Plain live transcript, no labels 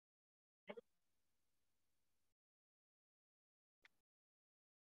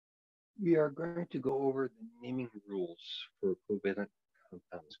We are going to go over the naming rules for covalent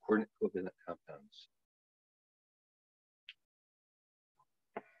compounds, coordinate covalent compounds.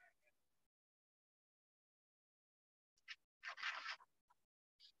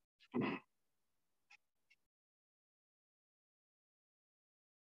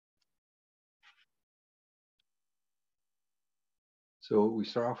 So we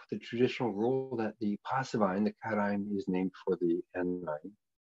start off with the traditional rule that the positive ion, the cation, is named for the anion.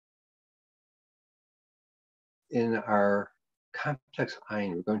 In our complex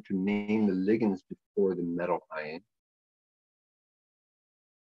ion, we're going to name the ligands before the metal ion.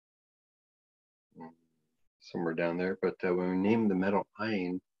 Somewhere down there, but when we name the metal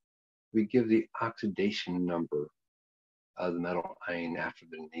ion, we give the oxidation number of the metal ion after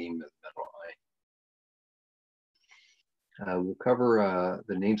the name of the metal ion. We'll cover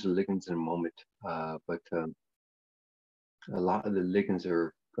the names of the ligands in a moment, but a lot of the ligands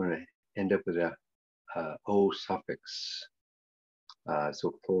are going to end up with a O suffix.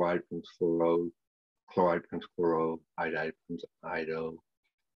 So chloride becomes fluoro, chloride becomes chloro, iodide becomes ido.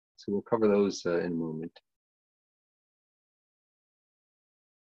 So we'll cover those in a moment.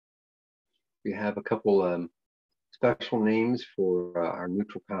 We have a couple special names for our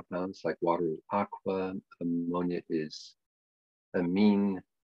neutral compounds, like water is aqua, ammonia is amine,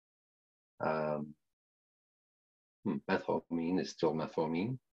 methylamine is still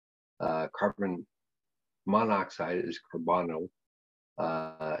methylamine, carbon monoxide is carbonyl,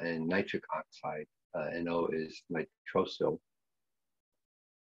 and nitric oxide, NO, is nitrosyl.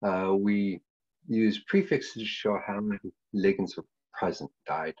 We use prefixes to show how many ligands are present: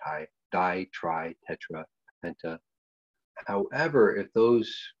 di, tri, tetra, penta. However, if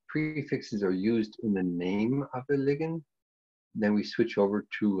those prefixes are used in the name of the ligand, then we switch over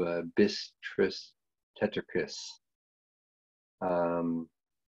to bis, tris, tetrakis.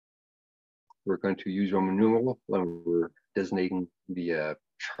 We're going to use Roman numeral when we're designating the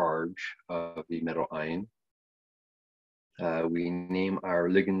charge of the metal ion. We name our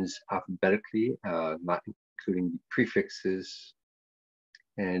ligands alphabetically, not including the prefixes.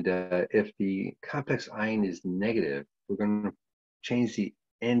 And if the complex ion is negative, we're going to change the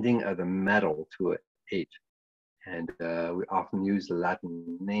ending of the metal to an 8. And we often use the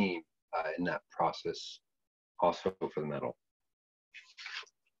Latin name in that process also for the metal.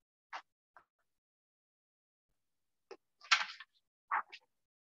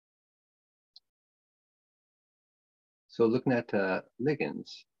 So looking at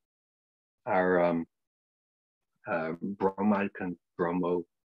ligands, our bromide becomes bromo,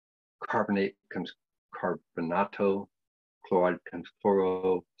 carbonate becomes carbonato, chloride becomes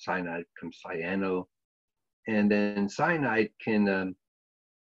chloro, cyanide becomes cyano, and then cyanide can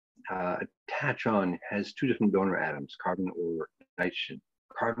attach on, has 2 different donor atoms, carbon or nitrogen.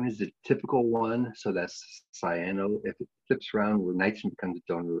 Carbon is the typical one, so that's cyano. If it flips around where nitrogen becomes a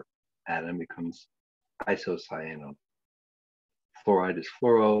donor atom, it becomes isocyano. Fluoride is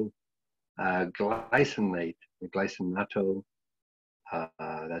fluoro. Glycinate, glycinato,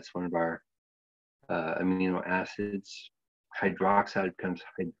 that's one of our amino acids. Hydroxide becomes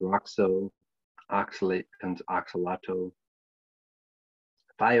hydroxo. Oxalate becomes oxalato.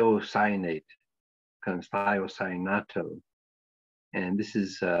 Thiocyanate becomes thiocyanato. And this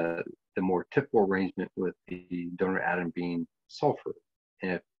is the more typical arrangement with the donor atom being sulfur.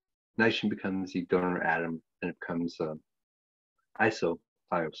 And if nitrogen becomes the donor atom, then it becomes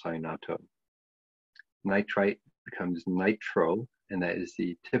isothiocyanato. Nitrite becomes nitro, and that is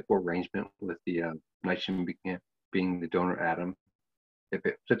the typical arrangement with the nitrogen being the donor atom. If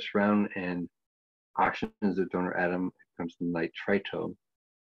it flips around and oxygen is the donor atom, it becomes nitrito.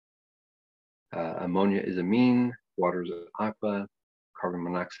 Ammonia is amine, water is aqua, carbon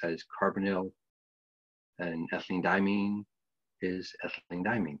monoxide is carbonyl, and ethylene diamine is ethylene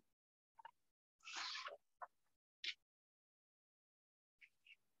diamine.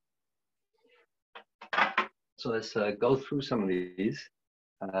 So let's go through some of these,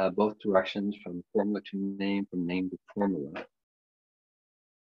 both directions, from formula to name, from name to formula.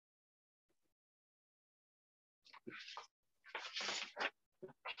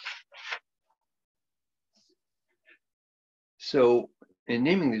 So in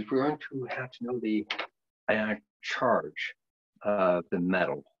naming these, we're going to have to know the ionic charge of the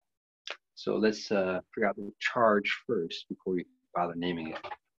metal. So let's figure out the charge first before we bother naming it.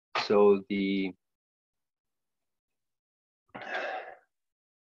 So the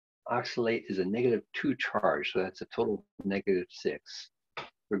oxalate is a -2 charge, so that's a total of -6.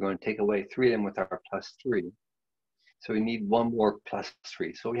 We're going to take away 3 of them with our +3. So we need 1 more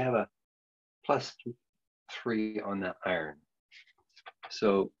 +3. So we have a +3 on that iron.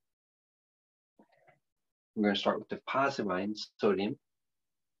 So We're going to start with the positive ion, sodium.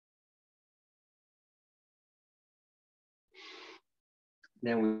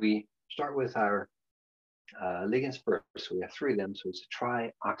 Then we start with our ligands first. So we have 3 of them. So it's a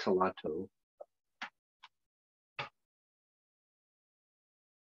trioxalato.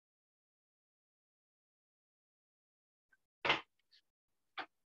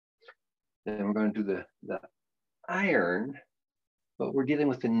 Then we're going to do the iron, but we're dealing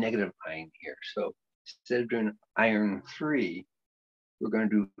with the negative ion here. So instead of doing iron 3, we're going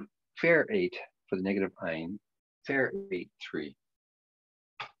to do ferrate for the negative ion, ferrate 3.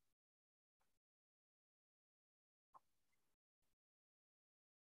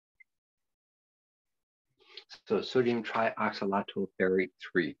 So sodium trioxalato ferrate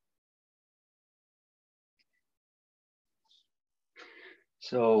 3.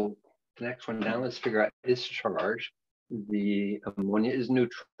 So the next one down, let's figure out its charge. The ammonia is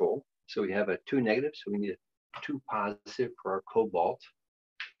neutral. So we have a 2 negative, so we need a 2 positive for our cobalt.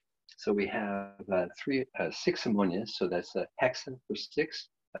 So we have 6 ammonia, so that's a hexa for 6,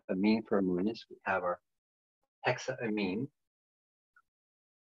 amine for ammonia. So we have our hexaamine.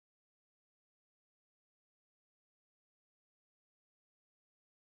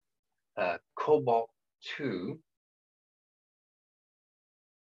 Cobalt 2.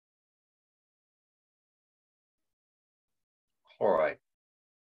 Chloride.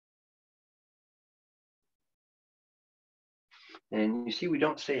 And you see, we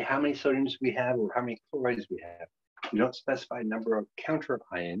don't say how many sodiums we have or how many chlorides we have. We don't specify number of counter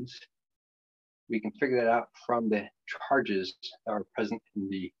ions. We can figure that out from the charges that are present in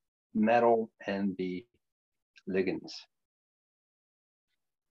the metal and the ligands.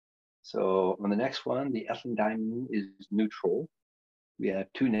 So on the next one, the ethylene diamine is neutral. We have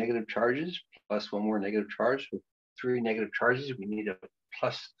 2 negative charges plus 1 more negative charge. So 3 negative charges. We need a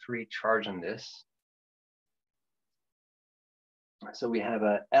 +3 charge on this. So we have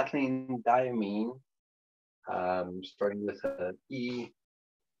a ethylene diamine starting with an E,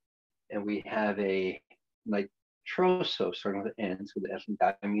 and we have a nitroso starting with an N. So the ethylene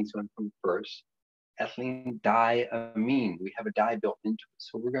diamine is one from first. Ethylene diamine, we have a di built into it.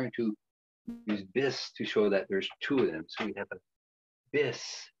 So we're going to use bis to show that there's 2 of them. So we have a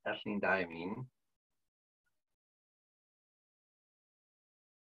bis ethylene diamine.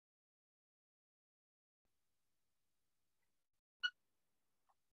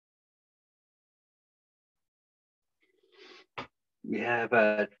 We have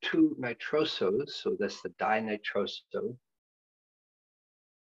 2 nitrosos, so that's the dinitroso.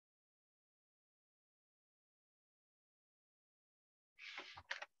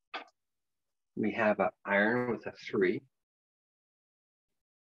 We have an iron with a 3.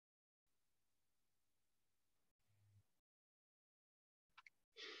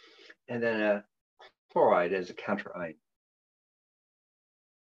 And then a chloride as a counter ion.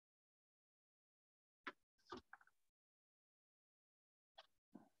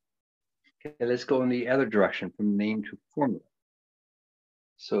 Okay, let's go in the other direction from name to formula.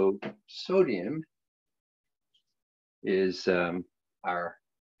 So sodium is our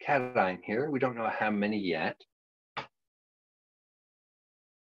cation here. We don't know how many yet.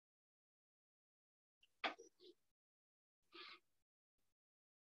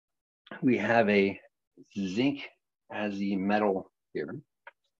 We have a zinc as the metal here.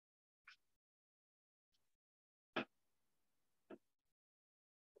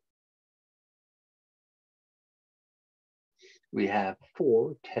 We have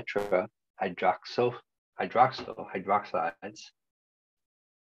 4 hydroxides.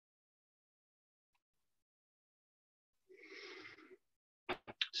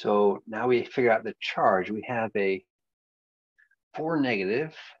 So now we figure out the charge. We have a 4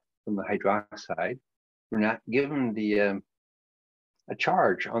 negative from the hydroxide. We're not given the a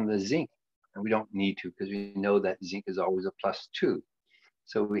charge on the zinc, and we don't need to because we know that zinc is always a +2.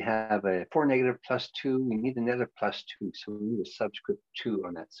 So we have a 4 negative +2. We need another +2, so we need a subscript 2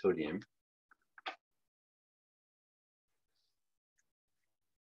 on that sodium.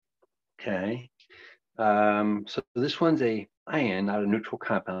 Okay. So this one's a ion, not a neutral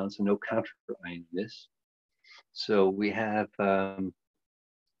compound, so no counter ion in this. So we have the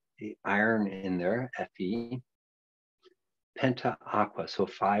iron in there, Fe, penta aqua, so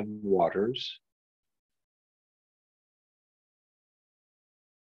 5 waters.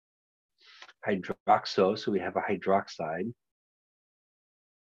 Hydroxo, so we have a hydroxide.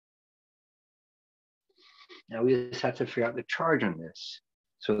 Now we just have to figure out the charge on this.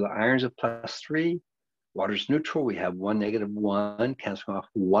 So the iron's a +3, water's neutral. We have 1 negative 1, canceling off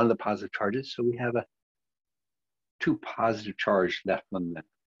one of the positive charges. So we have a 2 positive charge left on that.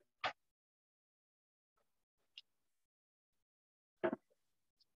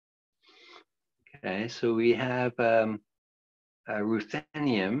 Okay, so we have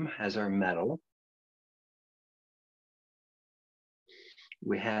ruthenium as our metal.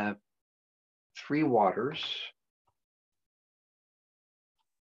 We have 3 waters.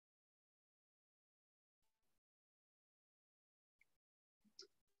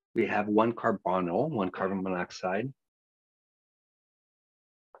 We have 1 carbonyl, 1 carbon monoxide.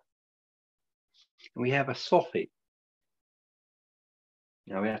 And we have a sulfate.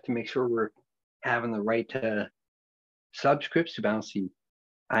 Now we have to make sure we're having the right subscripts to balance the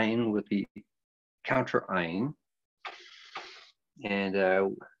ion with the counter ion. And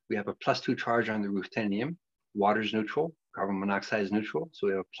we have a +2 charge on the ruthenium. Water is neutral, carbon monoxide is neutral. So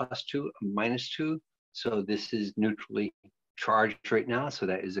we have a +2, a -2. So this is neutrally charged right now. So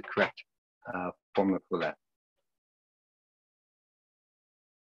that is the correct formula for that.